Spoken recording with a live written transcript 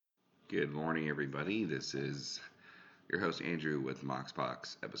Good morning, everybody. This is your host, Andrew, with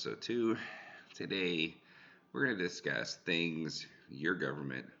Moxpox Episode 2. Today, we're going to discuss things your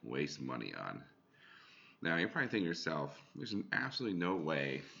government wastes money on. Now, you're probably thinking to yourself, there's absolutely no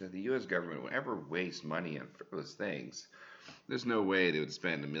way that the U.S. government would ever waste money on frivolous things. There's no way they would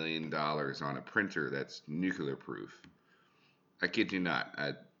spend $1 million on a printer that's nuclear proof. I kid you not.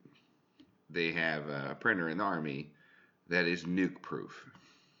 They have a printer in the Army that is nuke proof.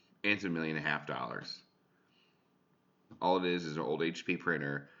 And it's $1.5 million. All it is an old HP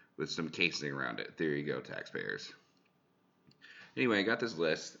printer with some casing around it. There you go, taxpayers. Anyway, I got this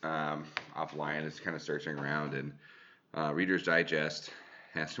list offline. It's kind of searching around, and Reader's Digest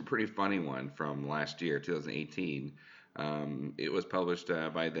has a pretty funny one from last year, 2018. It was published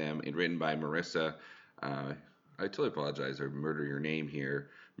by them and written by Marissa. I totally apologize. I murder your name here.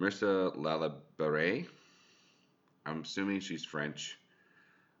 Marissa Lalibere. I'm assuming she's French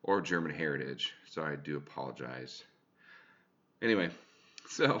or German heritage, so I do apologize. Anyway,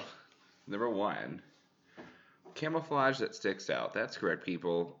 so number one, camouflage that sticks out. That's correct,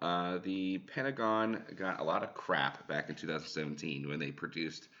 people. The Pentagon got a lot of crap back in 2017 when they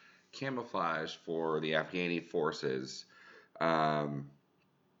produced camouflage for the Afghani forces, for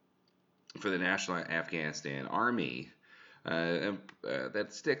the National Afghanistan Army. That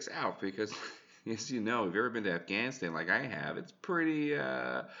sticks out because, as you know, if you've ever been to Afghanistan like I have, it's pretty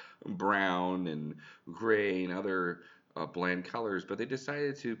brown and gray and other bland colors, but they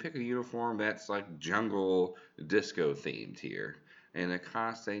decided to pick a uniform that's like jungle disco themed here, and it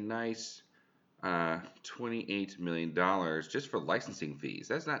costs a nice $28 million just for licensing fees.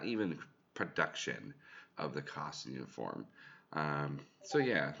 That's not even production of the cost of the uniform. So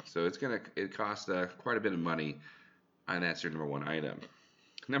it costs quite a bit of money, and that's your number one item.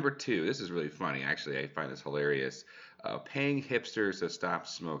 Number two, this is really funny. Actually, I find this hilarious. Paying hipsters to stop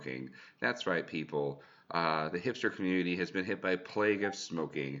smoking. That's right, people. The hipster community has been hit by a plague of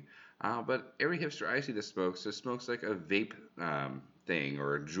smoking. But every hipster I see that smokes just smokes like a vape thing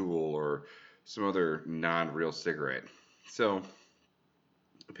or a Juul or some other non-real cigarette. So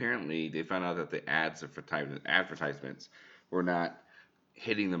apparently they found out that the advertisements were not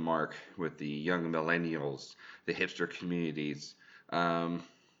hitting the mark with the young millennials, the hipster communities.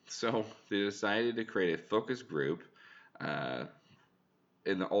 So they decided to create a focus group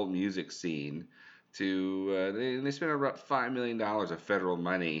in the old music scene. They spent about $5 million of federal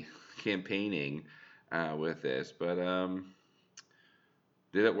money campaigning with this, but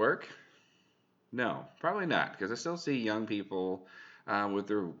did it work? No, probably not, because I still see young people with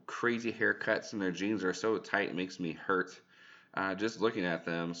their crazy haircuts and their jeans are so tight it makes me hurt just looking at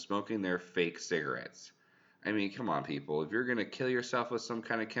them smoking their fake cigarettes. I mean, come on, people. If you're going to kill yourself with some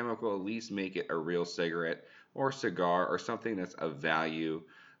kind of chemical, at least make it a real cigarette or cigar or something that's of value.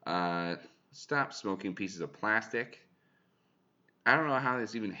 Stop smoking pieces of plastic. I don't know how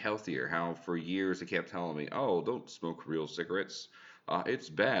it's even healthier. How for years they kept telling me, oh, don't smoke real cigarettes. It's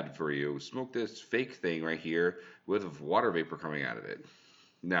bad for you. Smoke this fake thing right here with water vapor coming out of it.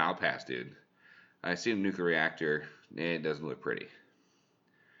 Nah, I'll pass, dude. I see a nuclear reactor, and it doesn't look pretty.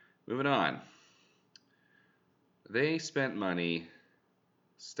 Moving on. They spent money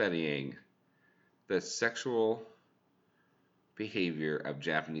studying the sexual behavior of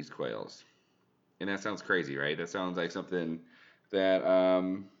Japanese quails. And that sounds crazy, right? That sounds like something that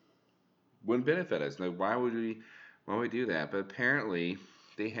wouldn't benefit us. Like, why would we do that? But apparently,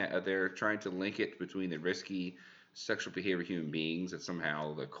 they're trying to link it between the risky sexual behavior of human beings, that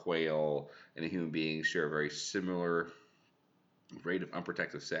somehow the quail and the human beings share a very similar rate of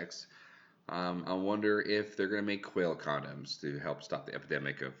unprotected sex. I wonder if they're going to make quail condoms to help stop the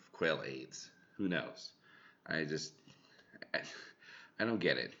epidemic of quail AIDS. Who knows? I just, I don't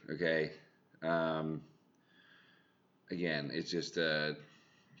get it. Okay. Again, it's just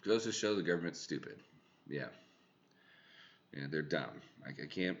goes to show the government's stupid. Yeah. Yeah, they're dumb. I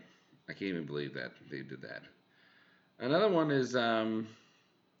can't even believe that they did that. Another one is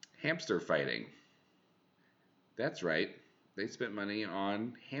hamster fighting. That's right. They spent money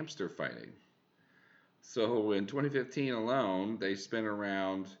on hamster fighting. So in 2015 alone, they spent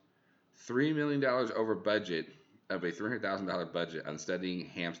around $3 million over budget of a $300,000 budget on studying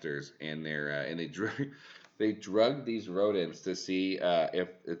hamsters, and they drugged these rodents to see if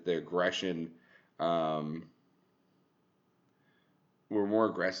the aggression were more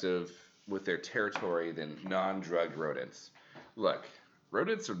aggressive with their territory than non-drugged rodents. Look,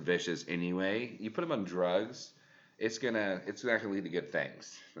 rodents are vicious anyway. You put them on drugs, it's not gonna lead to good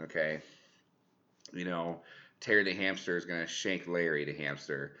things. Okay, you know, Terry the hamster is gonna shank Larry the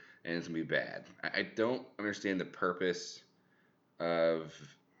hamster, and it's gonna be bad. I don't understand the purpose of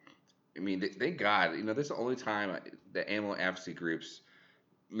mean, thank God, this is the only time the animal advocacy groups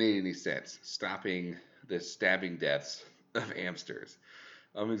made any sense, stopping the stabbing deaths of hamsters.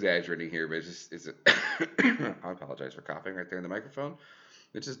 I'm exaggerating here, but I apologize for coughing right there in the microphone.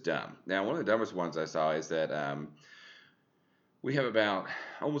 It's just dumb. Now, one of the dumbest ones I saw is that we have about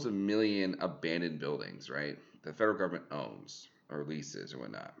almost a million abandoned buildings, right? The federal government owns or leases or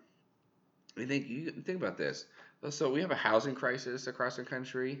whatnot. You think about this. So we have a housing crisis across the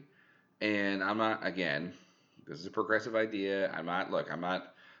country, and I'm not again. This is a progressive idea. I'm not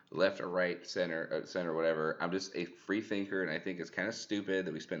left or right, center, whatever. I'm just a free thinker, and I think it's kind of stupid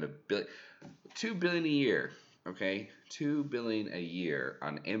that we spend $2 billion a year, okay, $2 billion a year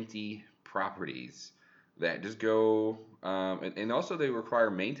on empty properties that just go, and also they require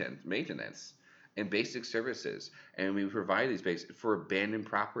maintenance and basic services, and we provide these basic for abandoned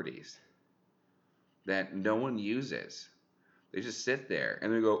properties that no one uses. They just sit there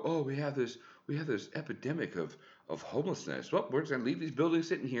and they go, "Oh, we have this epidemic of homelessness. Well, we're just gonna leave these buildings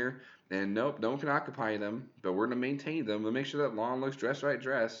sitting here, and nope, no one can occupy them, but we're gonna maintain them. We'll make sure that lawn looks dress right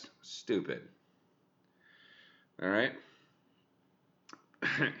dress." Stupid. All right.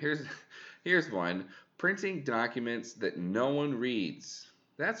 here's here's one: printing documents that no one reads.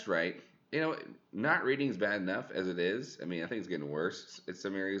 That's right. Not reading is bad enough as it is. I mean, I think it's getting worse in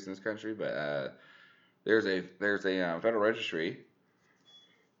some areas in this country, but there's a federal registry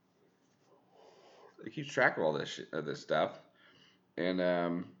that keeps track of all this stuff,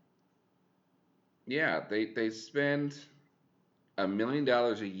 and yeah, they spend $1 million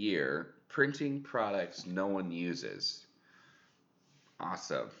a year printing products no one uses.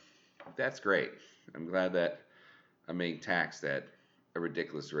 Awesome, that's great. I'm glad that I'm being taxed at a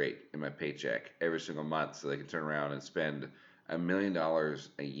ridiculous rate in my paycheck every single month, so they can turn around and spend $1 million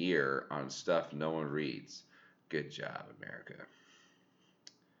a year on stuff no one reads. Good job, America.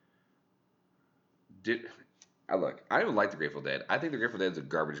 Did look, I don't like the Grateful Dead. I think the Grateful Dead is a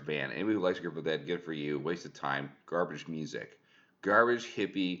garbage band. Anybody who likes the Grateful Dead, good for you. Waste of time. Garbage music. Garbage,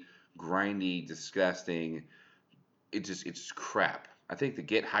 hippie, grindy, disgusting. It's crap. I think the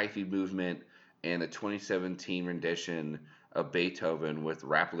Get Hyphy movement and the 2017 rendition of Beethoven with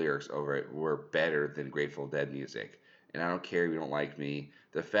rap lyrics over it were better than Grateful Dead music. And I don't care if you don't like me.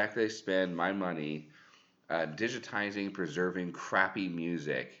 The fact they spend my money digitizing, preserving crappy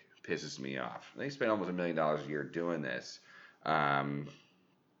music pisses me off. They spend almost $1 million a year doing this. Um,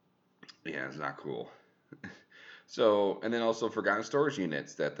 yeah, it's not cool. So, and then also forgotten storage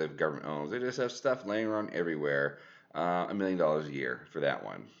units that the government owns. They just have stuff laying around everywhere. $1 million a year for that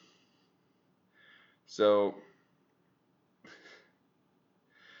one. So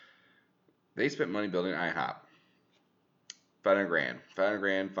they spent money building IHOP. 500 grand. 500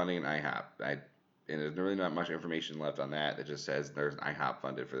 grand funding an IHOP. And there's really not much information left on that. It just says there's an IHOP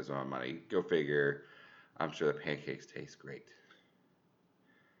funded for this amount of money. Go figure. I'm sure the pancakes taste great.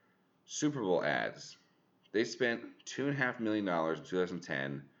 Super Bowl ads. They spent $2.5 million in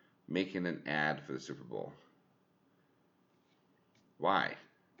 2010 making an ad for the Super Bowl. Why?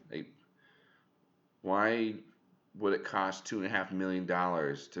 They, why would it cost $2.5 million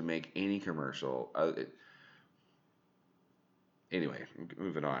to make any commercial? Anyway,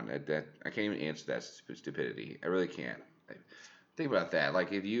 moving on. I can't even answer that stupidity. I really can't. Think about that.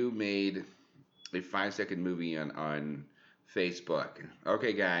 Like if you made a 5-second movie on Facebook.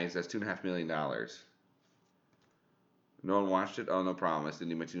 Okay, guys, that's $2.5 million. No one watched it. Oh, no problem. I still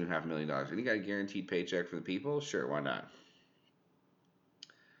need my $2.5 million. And you got a guaranteed paycheck for the people? Sure, why not?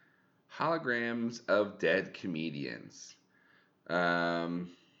 Holograms of dead comedians.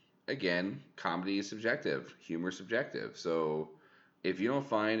 Again, comedy is subjective. Humor is subjective. So if you don't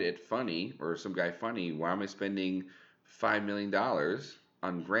find it funny or some guy funny, why am I spending $5 million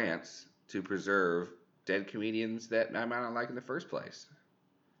on grants to preserve dead comedians that I might not like in the first place?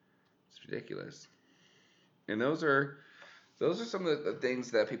 It's ridiculous. And those are some of the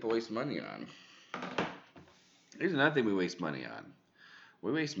things that people waste money on. Here's another thing we waste money on.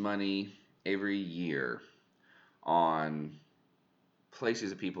 We waste money every year on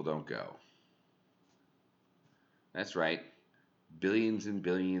places that people don't go. That's right. Billions and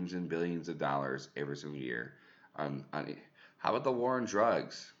billions and billions of dollars every single year. How about the war on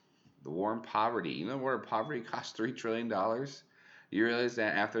drugs? The war on poverty. You know the war on poverty cost $3 trillion? You realize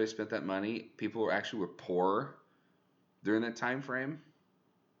that after they spent that money, people were poor during that time frame?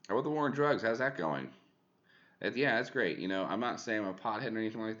 How about the war on drugs? How's that going? Yeah, that's great. I'm not saying I'm a pothead or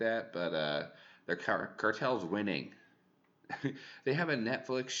anything like that, but their cartel's winning. They have a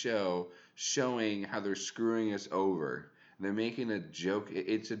Netflix show showing how they're screwing us over. They're making a joke.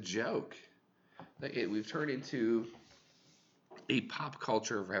 It's a joke. We've turned into a pop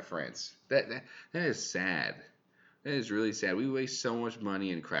culture reference. That is sad. That is really sad. We waste so much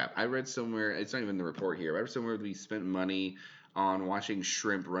money and crap. I read somewhere, it's not even the report here, but I read somewhere we spent money on watching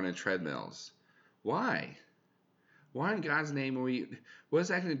shrimp run in treadmills. Why? Why in God's name are we? What is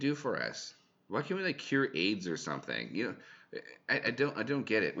that going to do for us? Why can't we like cure AIDS or something? I don't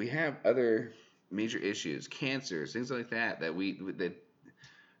get it. We have other major issues, cancers, things like that. That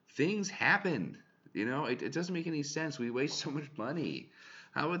things happen. It doesn't make any sense. We waste so much money.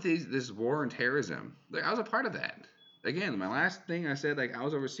 How about this war and terrorism? Like I was a part of that. Again, my last thing I said, like I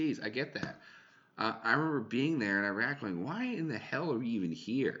was overseas. I get that. I remember being there in Iraq, going, why in the hell are we even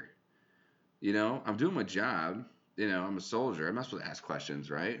here? I'm doing my job. I'm a soldier. I'm not supposed to ask questions,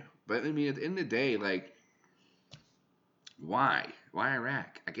 right? But I mean, at the end of the day, like, why? Why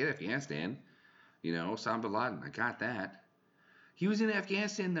Iraq? I get Afghanistan. Osama bin Laden. I got that. He was in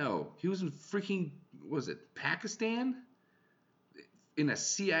Afghanistan though. He was in freaking, what was it, Pakistan? In a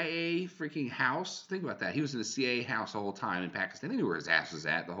CIA freaking house. Think about that. He was in a CIA house the whole time in Pakistan. They knew where his ass was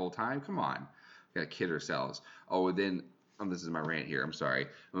at the whole time. Come on. We gotta kid ourselves. Oh, and then this is my rant here. I'm sorry.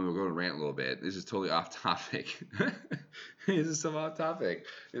 I'm gonna go and rant a little bit. This is totally off topic. This is so off topic.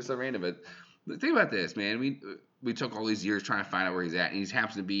 It's so random, but think about this, man. We took all these years trying to find out where he's at, and he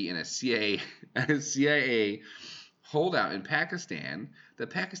happens to be in a CIA holdout in Pakistan. The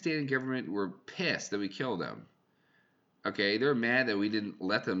Pakistani government were pissed that we killed him. Okay, they're mad that we didn't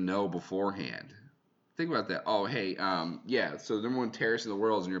let them know beforehand. Think about that. Oh, hey, yeah. So the number one terrorist in the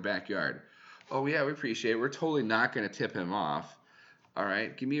world is in your backyard. Oh yeah, we appreciate it. We're totally not going to tip him off. All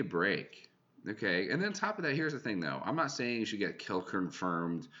right, give me a break. Okay, and then on top of that, here's the thing though. I'm not saying you should get a kill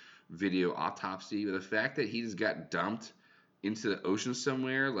confirmed video autopsy, but the fact that he just got dumped into the ocean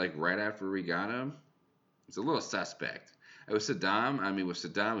somewhere, like right after we got him, it's a little suspect. It was Saddam. I mean, with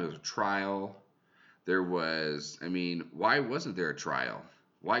Saddam, it was a trial. There was, I mean, why wasn't there a trial?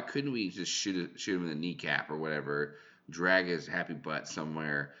 Why couldn't we just shoot him in the kneecap or whatever, drag his happy butt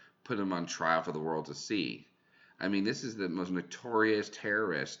somewhere, put him on trial for the world to see? I mean, this is the most notorious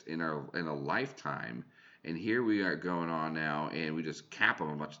terrorist in a lifetime, and here we are going on now, and we just cap him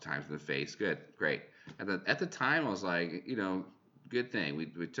a bunch of times in the face. Good, great. At the time, I was like, good thing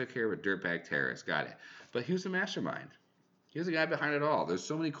we took care of a dirtbag terrorist, got it. But he was the mastermind. He was the guy behind it all. There's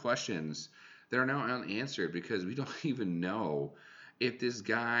so many questions that are now unanswered because we don't even know if this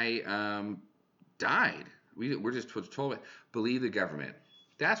guy died. We're just told, believe the government.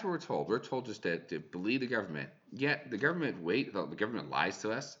 That's what we're told. We're told just to believe the government. Yet the government the government lies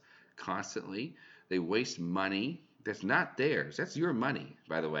to us constantly. They waste money that's not theirs. That's your money,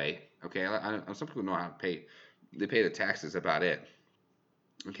 by the way. Okay, some people know how to pay. They pay the taxes. About it.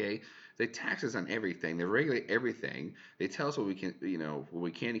 Okay, they tax us on everything. They regulate everything. They tell us what we can, what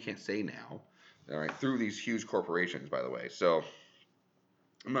we can and can't say now. All right, through these huge corporations, by the way. So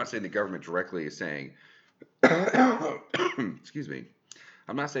I'm not saying the government directly is saying, excuse me.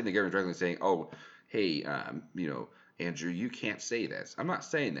 I'm not saying the government directly saying, oh, hey, Andrew, you can't say this. I'm not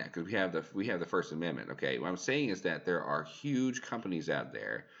saying that because we have the First Amendment. Okay, what I'm saying is that there are huge companies out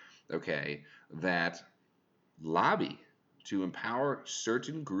there, okay, that lobby to empower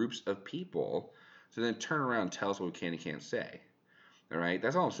certain groups of people to then turn around and tell us what we can and can't say. All right,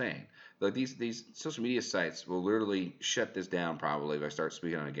 that's all I'm saying. Like these social media sites will literally shut this down probably if I start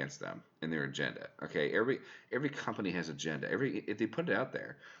speaking on against them and their agenda. Okay, every company has agenda. If they put it out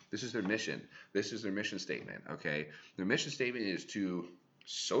there, this is their mission. This is their mission statement. Okay, their mission statement is to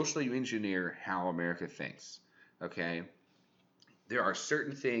socially engineer how America thinks. Okay, there are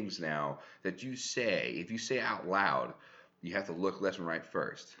certain things now that you say, if you say out loud, you have to look left and right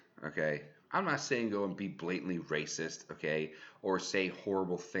first. Okay, I'm not saying go and be blatantly racist, okay, or say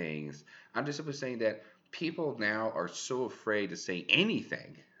horrible things. I'm just simply saying that people now are so afraid to say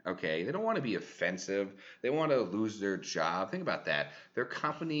anything, okay? They don't want to be offensive. They want to lose their job. Think about that. Their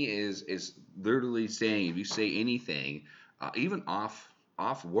company is literally saying if you say anything, even off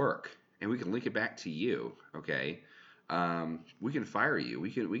work, and we can link it back to you, okay? We can fire you. We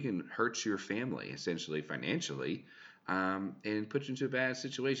can hurt your family essentially financially. And put you into a bad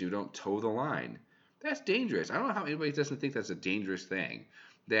situation. You don't toe the line. That's dangerous. I don't know how anybody doesn't think that's a dangerous thing.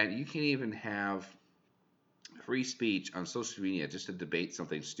 That you can't even have free speech on social media just to debate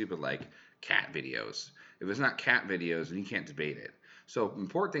something stupid like cat videos. If it's not cat videos, then you can't debate it. So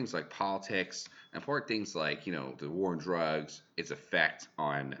important things like politics, important things like the war on drugs, its effect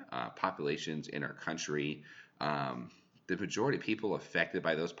on populations in our country. The majority of people affected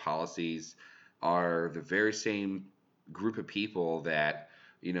by those policies are the very same group of people that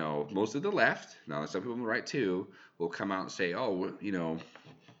most of the left, now some people on the right too, will come out and say, oh, we're going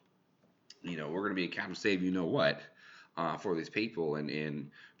to be a captain save what. for these people,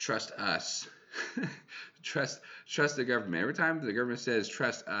 and trust us. trust the government. Every time the government says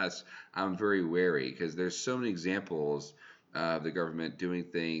trust us, I'm very wary because there's so many examples of the government doing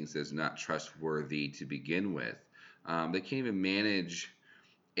things that's not trustworthy to begin with. They can't even manage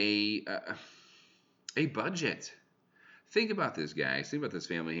a a budget. Think about this, guys. Think about this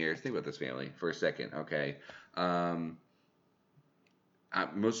family here. Think about this family for a second, okay? Um,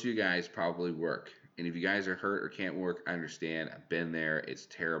 Most of you guys probably work. And if you guys are hurt or can't work, I understand. I've been there. It's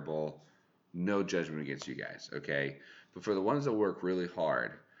terrible. No judgment against you guys, okay? But for the ones that work really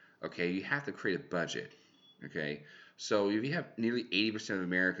hard, okay, you have to create a budget, okay? So if you have nearly 80% of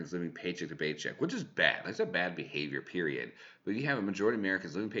Americans living paycheck to paycheck, which is bad, that's a bad behavior, period. But you have a majority of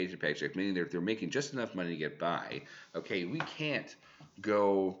Americans living paycheck to paycheck, meaning they're making just enough money to get by, okay? We can't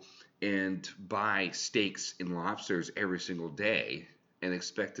go and buy steaks and lobsters every single day and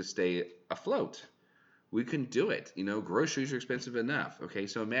expect to stay afloat. We couldn't do it. Groceries are expensive enough. Okay,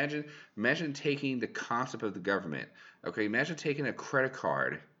 so imagine taking the concept of the government. Okay, imagine taking a credit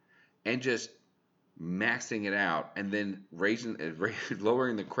card and just maxing it out, and then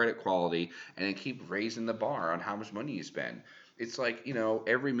lowering the credit quality, and then keep raising the bar on how much money you spend. It's like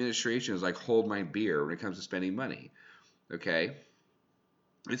every administration is like hold my beer when it comes to spending money. Okay,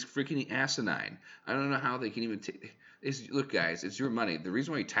 it's freaking asinine. I don't know how they can even take. Look, guys, it's your money. The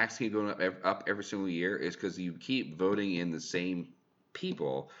reason why taxes keep going up every single year is because you keep voting in the same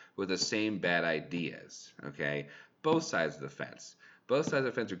people with the same bad ideas. Okay, both sides of the fence. Both sides of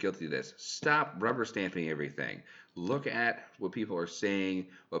the fence are guilty of this. Stop rubber stamping everything. Look at what people are saying,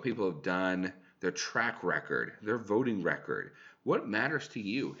 what people have done, their track record, their voting record. What matters to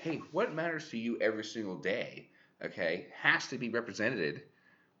you? Hey, what matters to you every single day? Okay, has to be represented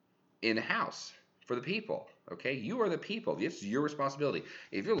in the House for the people. Okay, you are the people. It's your responsibility.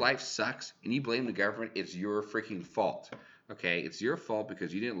 If your life sucks and you blame the government, it's your freaking fault. Okay, it's your fault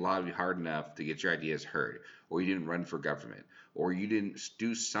because you didn't lobby hard enough to get your ideas heard, or you didn't run for government, or you didn't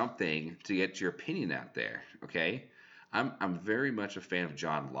do something to get your opinion out there. Okay, I'm very much a fan of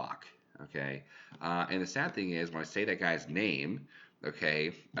John Locke. Okay, and the sad thing is when I say that guy's name,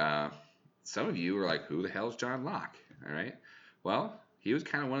 okay, some of you are like, who the hell is John Locke? All right, well, he was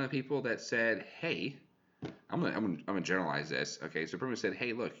kind of one of the people that said, hey, I'm gonna generalize this. Okay, so pretty much said,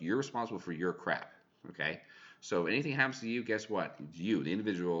 hey, look, you're responsible for your crap. Okay, so if anything happens to you, guess what? You, the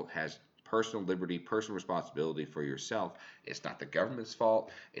individual, has personal liberty, personal responsibility for yourself. It's not the government's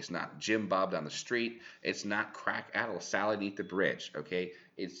fault. It's not Jim Bob down the street. It's not crack Adel salad eat the bridge. Okay,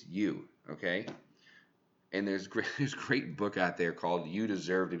 it's you. Okay, and there's a great book out there called "You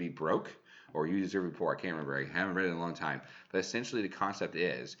Deserve to Be Broke" or "You Deserve to Be Poor." I can't remember. I haven't read it in a long time. But essentially, the concept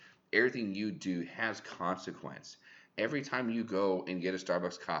is everything you do has consequence. Every time you go and get a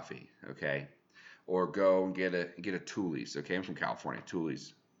Starbucks coffee, okay, or go and get a Tully's, okay, I'm from California,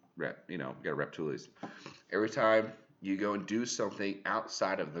 Tully's, gotta rep Tully's. Every time you go and do something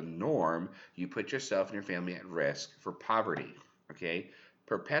outside of the norm, you put yourself and your family at risk for poverty, okay?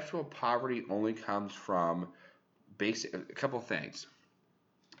 Perpetual poverty only comes from a couple things.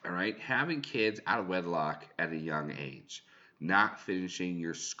 All right, having kids out of wedlock at a young age, not finishing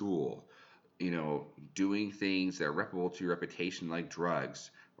your school, doing things that are reputable to your reputation like drugs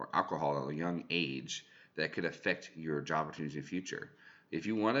or alcohol at a young age that could affect your job opportunities in the future. If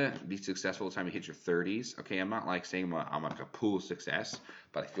you want to be successful by the time you hit your 30s, okay, I'm not like saying I'm like a pool of success,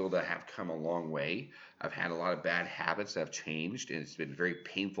 but I feel that I have come a long way. I've had a lot of bad habits that have changed, and it's been a very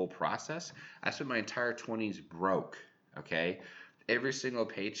painful process. I spent my entire 20s broke, okay? Every single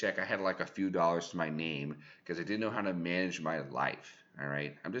paycheck, I had like a few dollars to my name because I didn't know how to manage my life, all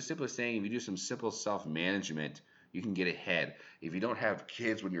right? I'm just simply saying if you do some simple self-management, you can get ahead. If you don't have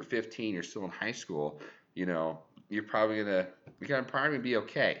kids when you're 15, you're still in high school, you're probably gonna be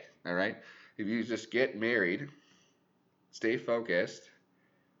okay. All right. If you just get married, stay focused,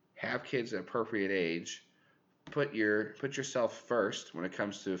 have kids at appropriate age, put yourself first when it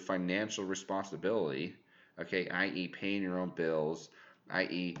comes to financial responsibility. Okay, i.e., paying your own bills,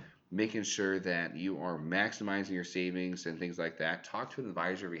 i.e., making sure that you are maximizing your savings and things like that. Talk to an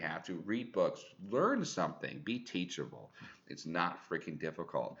advisor if you have to. Read books. Learn something. Be teachable. It's not freaking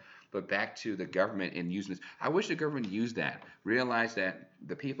difficult. But back to the government and using this. I wish the government used that. Realize that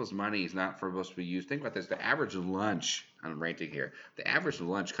the people's money is not supposed to be used. Think about this. The average lunch, I'm ranting here, the average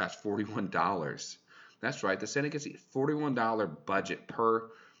lunch costs $41. That's right. The Senate gets a $41 budget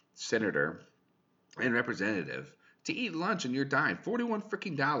per senator and representative to eat lunch on your dime. $41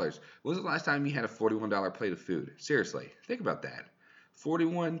 freaking dollars. When was the last time you had a $41 plate of food? Seriously, think about that.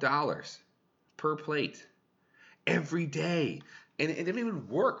 $41 per plate every day. And it didn't even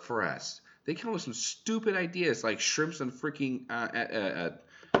work for us. They come up with some stupid ideas like shrimps on freaking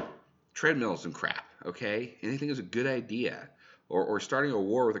treadmills and crap. Okay, and they think it's a good idea, or starting a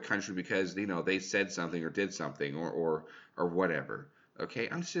war with a country because they said something or did something or whatever. Okay,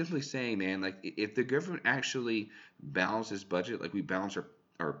 I'm simply saying, man, like if the government actually balances budget like we balance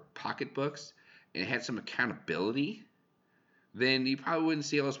our pocketbooks and had some accountability, then you probably wouldn't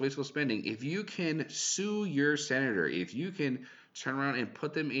see all this wasteful spending. If you can sue your senator, if you can turn around and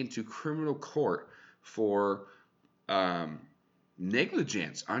put them into criminal court for um,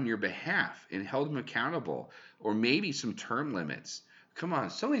 negligence on your behalf and held them accountable, or maybe some term limits. Come on,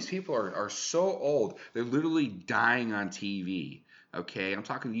 some of these people are so old, they're literally dying on TV. Okay, I'm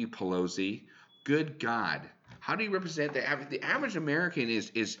talking to you, Pelosi. Good God. How do you represent the average American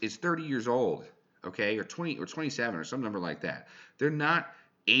is 30 years old, okay, or 20 or 27 or some number like that. They're not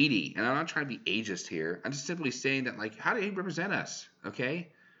 80, and I'm not trying to be ageist here. I'm just simply saying that, like, how do you represent us? Okay,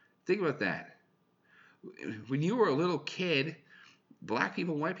 think about that. When you were a little kid, black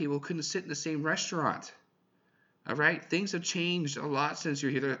people and white people couldn't sit in the same restaurant. All right, things have changed a lot since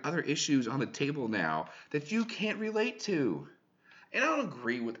you're here. There are other issues on the table now that you can't relate to. And I don't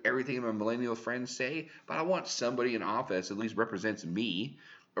agree with everything my millennial friends say, but I want somebody in office that at least represents me,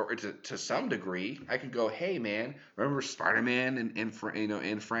 or to some degree. I could go, hey man, remember Spider-Man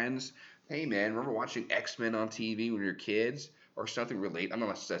and Friends? Hey man, remember watching X-Men on TV when you were kids? Or something relate. I'm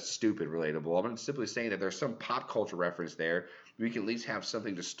not that's stupid relatable. I'm simply saying that there's some pop culture reference there. We can at least have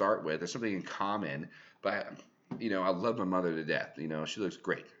something to start with. There's something in common. But I love my mother to death. She looks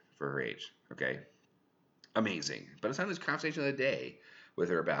great for her age. Okay, amazing. But it's not this conversation of the day with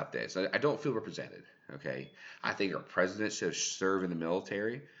her about this. I don't feel represented. Okay, I think our president should serve in the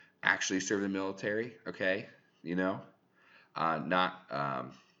military, actually serve in the military. Okay, not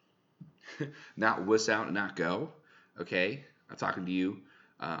not wuss out and not go. Okay, I'm talking to you,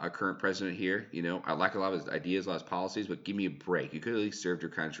 our current president here. I like a lot of his ideas, a lot of his policies, but give me a break. You could at least served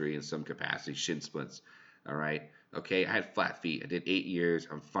your country in some capacity. Shin splints. All right. Okay, I had flat feet. I did 8 years.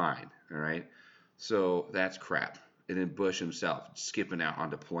 I'm fine. All right. So that's crap. And then Bush himself skipping out on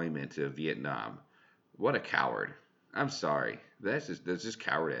deployment to Vietnam. What a coward. I'm sorry. That's just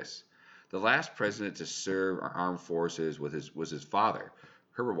cowardice. The last president to serve our armed forces was his father,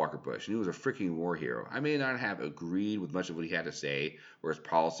 Herbert Walker Bush, and he was a freaking war hero. I may not have agreed with much of what he had to say, or his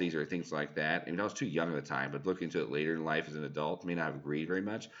policies, or things like that. I mean, I was too young at the time, but looking into it later in life as an adult, I may not have agreed very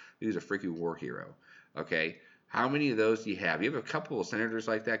much. He was a freaking war hero. Okay, how many of those do you have? You have a couple of senators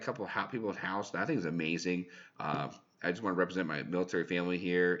like that, a couple of people in the House. I think it's amazing. I just want to represent my military family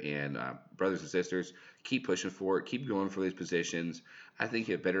here and brothers and sisters. Keep pushing for it. Keep going for these positions. I think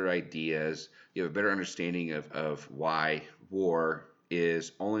you have better ideas. You have a better understanding of why war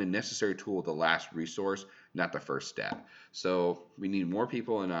is only a necessary tool, the last resource, not the first step. So we need more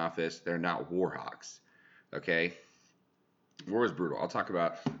people in office. They're not war hawks. Okay? War is brutal. I'll talk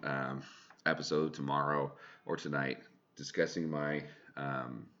about episode tomorrow or tonight discussing my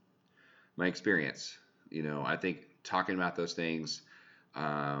experience. I think talking about those things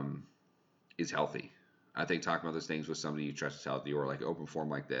is healthy. I think talking about those things with somebody you trust is healthy, or like an open forum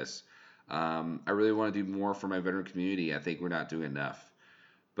like this. I really want to do more for my veteran community. I think we're not doing enough.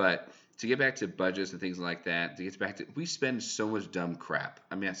 But to get back to budgets and things like that, we spend so much dumb crap.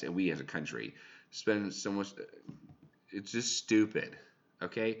 I mean, I say we as a country spend so much. It's just stupid.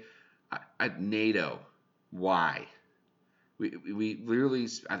 Okay, NATO. Why? We literally,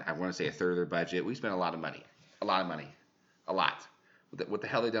 I want to say a third of their budget. We spend a lot of money. A lot of money. A lot. What the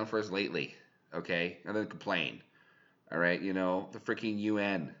hell they done for us lately? Okay? And then complain. All right? The freaking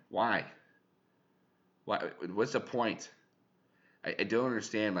UN. Why? What's the point? I don't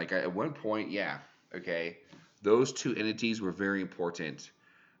understand. Like, at one point, yeah. Okay? Those two entities were very important.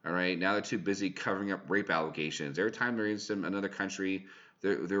 All right? Now they're too busy covering up rape allegations. Every time they're in another country,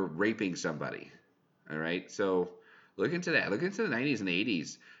 they're raping somebody. All right? So look into that. Look into the 90s and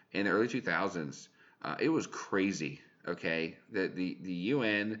 80s and the early 2000s. It was crazy, okay? The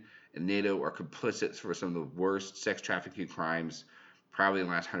UN and NATO are complicit for some of the worst sex trafficking crimes probably in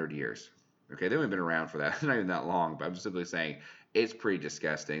the last 100 years. Okay, they've only been around for that. It's not even that long, but I'm simply saying it's pretty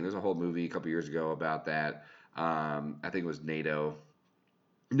disgusting. There's a whole movie a couple years ago about that. I think it was NATO.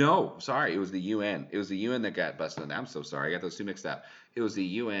 No, sorry, it was the UN. It was the UN that got busted on that. I'm so sorry. I got those two mixed up. It was the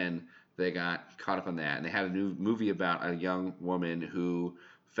UN that got caught up on that. And they had a new movie about a young woman who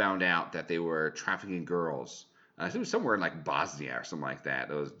found out that they were trafficking girls. It was somewhere in like Bosnia or something like that.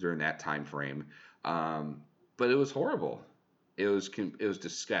 It was during that time frame. But it was horrible. It was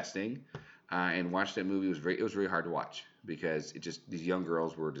disgusting. And watching that movie it was really hard to watch because these young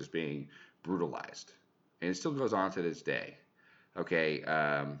girls were just being brutalized. And it still goes on to this day. Okay,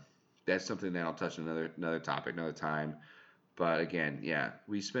 That's something that I'll touch on another topic, another time. But again, yeah,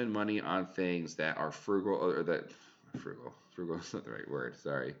 we spend money on things that are frugal or that frugal is not the right word.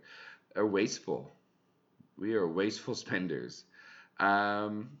 Sorry, are wasteful. We are wasteful spenders.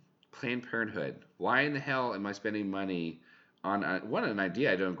 Um, Planned Parenthood. Why in the hell am I spending money on one, an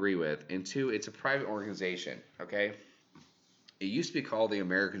idea I don't agree with, and two, it's a private organization. Okay, it used to be called the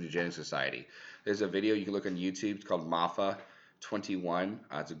American Eugenics Society. There's a video you can look on YouTube. It's called MAFA 21.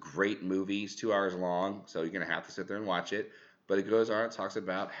 It's a great movie. It's 2 hours long, so you're gonna have to sit there and watch it. But it goes on. It talks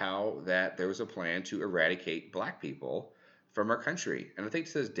about how that there was a plan to eradicate black people from our country. And I think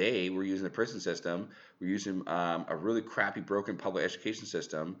to this day, we're using the prison system. We're using a really crappy, broken public education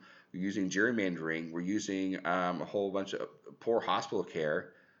system. We're using gerrymandering. We're using a whole bunch of poor hospital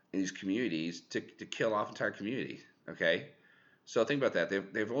care in these communities to kill off entire communities. Okay, so think about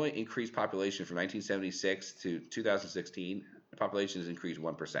that. They've only increased population from 1976 to 2016. The population has increased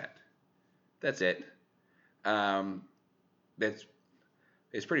 1%. That's it. Um, that's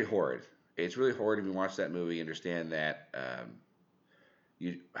it's pretty horrid. It's really horrid if you watch that movie. Understand that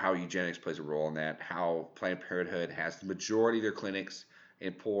how eugenics plays a role in that. How Planned Parenthood has the majority of their clinics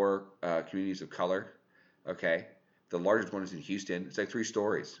in poor communities of color. Okay, the largest one is in Houston. It's like 3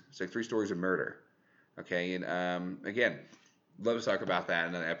 stories. It's like 3 stories of murder. Okay, and again, love to talk about that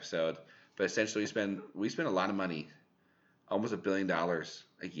in another episode. But essentially, we spend a lot of money, almost $1 billion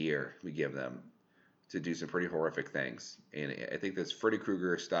a year. We give them to do some pretty horrific things, and I think this Freddy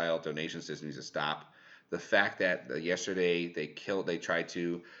Krueger style donation system needs to stop. The fact that yesterday they try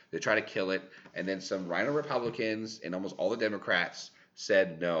to kill it, and then some rhino Republicans and almost all the Democrats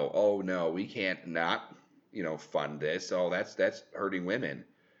said no. Oh no, we can't not fund this. Oh, that's hurting women.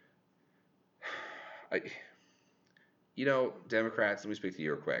 I, Democrats, let me speak to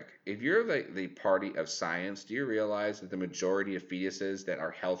you real quick. If you're the party of science, do you realize that the majority of fetuses that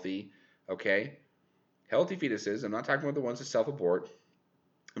are healthy, okay, healthy fetuses, I'm not talking about the ones that self abort,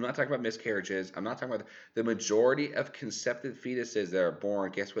 I'm not talking about miscarriages, I'm not talking about the majority of concepted fetuses that are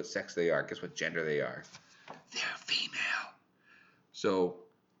born, guess what sex they are, guess what gender they are? They're female. So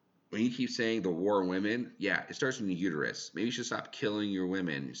when you keep saying the war on women, yeah, it starts in the uterus. Maybe you should stop killing your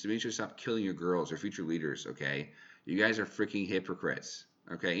women. Maybe you should stop killing your girls or future leaders, okay? You guys are freaking hypocrites,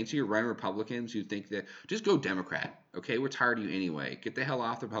 okay? And to your running Republicans who think that, just go Democrat, okay? We're tired of you anyway. Get the hell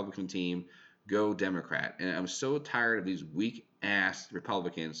off the Republican team. Go Democrat. And I'm so tired of these weak-ass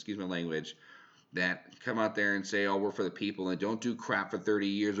Republicans, excuse my language, that come out there and say, oh, we're for the people, and don't do crap for 30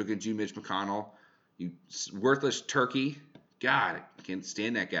 years. Look at you, Mitch McConnell. You worthless turkey. God, I can't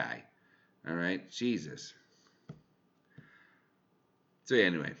stand that guy. All right, Jesus. So yeah,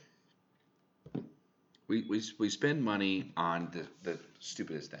 anyway, we spend money on the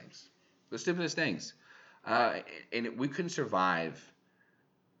stupidest things, uh, and we couldn't survive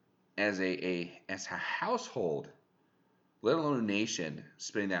as a household, let alone a nation,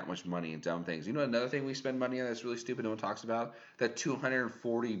 spending that much money on dumb things. Another thing we spend money on that's really stupid, no one talks about, that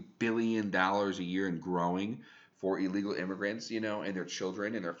 $240 billion a year and growing for illegal immigrants, and their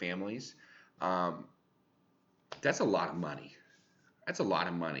children and their families. Um, that's a lot of money. That's a lot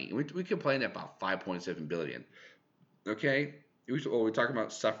of money. We complain about 5.7 billion. Okay, we're talking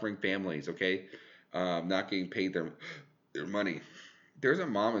about suffering families. Okay, not getting paid their money. There's a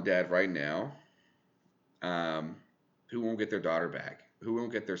mom and dad right now um, who won't get their daughter back, who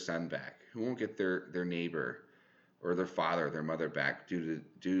won't get their son back, who won't get their neighbor or their father, their mother back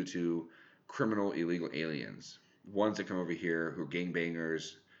due to criminal illegal aliens, ones that come over here who are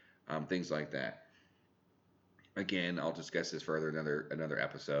gangbangers, things like that. Again, I'll discuss this further in another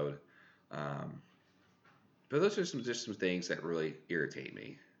episode. Um, but those are just some things that really irritate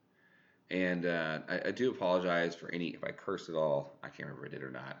me. And I do apologize for any if I cursed at all. I can't remember if I did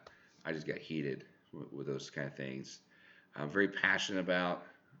or not. I just got heated with those kind of things. I'm very passionate about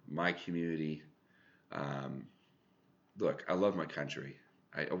my community. Um, Look, I love my country.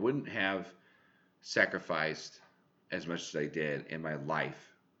 I wouldn't have sacrificed as much as I did in my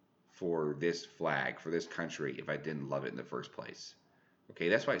life for this flag, for this country, if I didn't love it in the first place. Okay,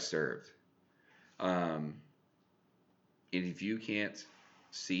 that's why I served. Um, and if you can't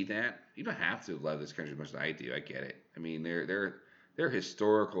see that, you don't have to love this country as much as I do. I get it. I mean, there are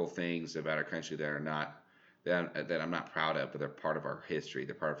historical things about our country that are not that I'm not proud of, but they're part of our history.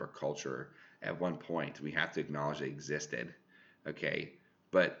 They're part of our culture. At one point, we have to acknowledge they existed. Okay,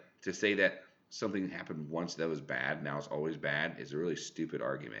 but to say that something happened once that was bad, now it's always bad, is a really stupid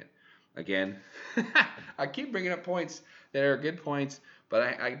argument. Again, I keep bringing up points that are good points,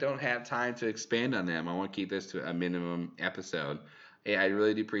 but I don't have time to expand on them. I want to keep this to a minimum episode. Hey, I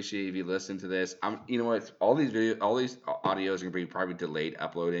really do appreciate if you listen to this. You know what? All these audios are gonna be probably delayed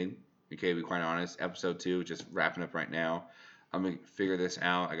uploading Okay, to be quite honest, episode 2 just wrapping up right now. I'm gonna figure this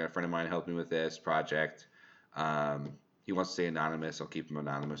out. I got a friend of mine helping me with this project. He wants to stay anonymous. I'll keep him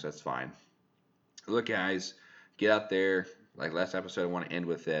anonymous. That's fine. Look, guys, get out there. Like last episode, I want to end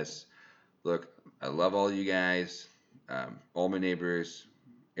with this. Look, I love all you guys, all my neighbors,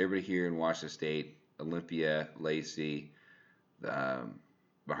 everybody here in Washington State, Olympia, Lacey. Um,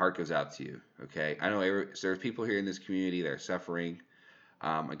 my heart goes out to you. Okay, I know so there's people here in this community that are suffering.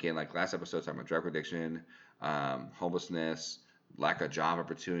 Again, like last episode, talking about drug addiction, homelessness, lack of job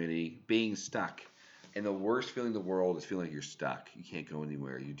opportunity, being stuck. And the worst feeling in the world is feeling like you're stuck. You can't go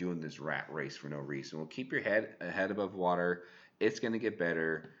anywhere. You're doing this rat race for no reason. Well, keep your head above water. It's going to get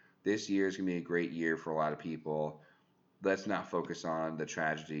better. This year is going to be a great year for a lot of people. Let's not focus on the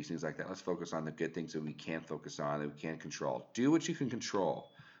tragedies, things like that. Let's focus on the good things that we can focus on, that we can control. Do what you can control.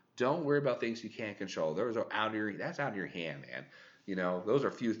 Don't worry about things you can't control. That's out of your hand, man. Those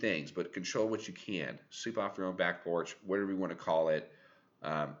are few things, but control what you can. Sleep off your own back porch, whatever you want to call it.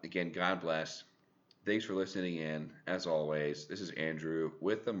 Again, God bless. Thanks for listening in. As always, this is Andrew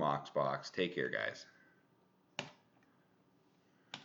with the Mox Box. Take care, guys.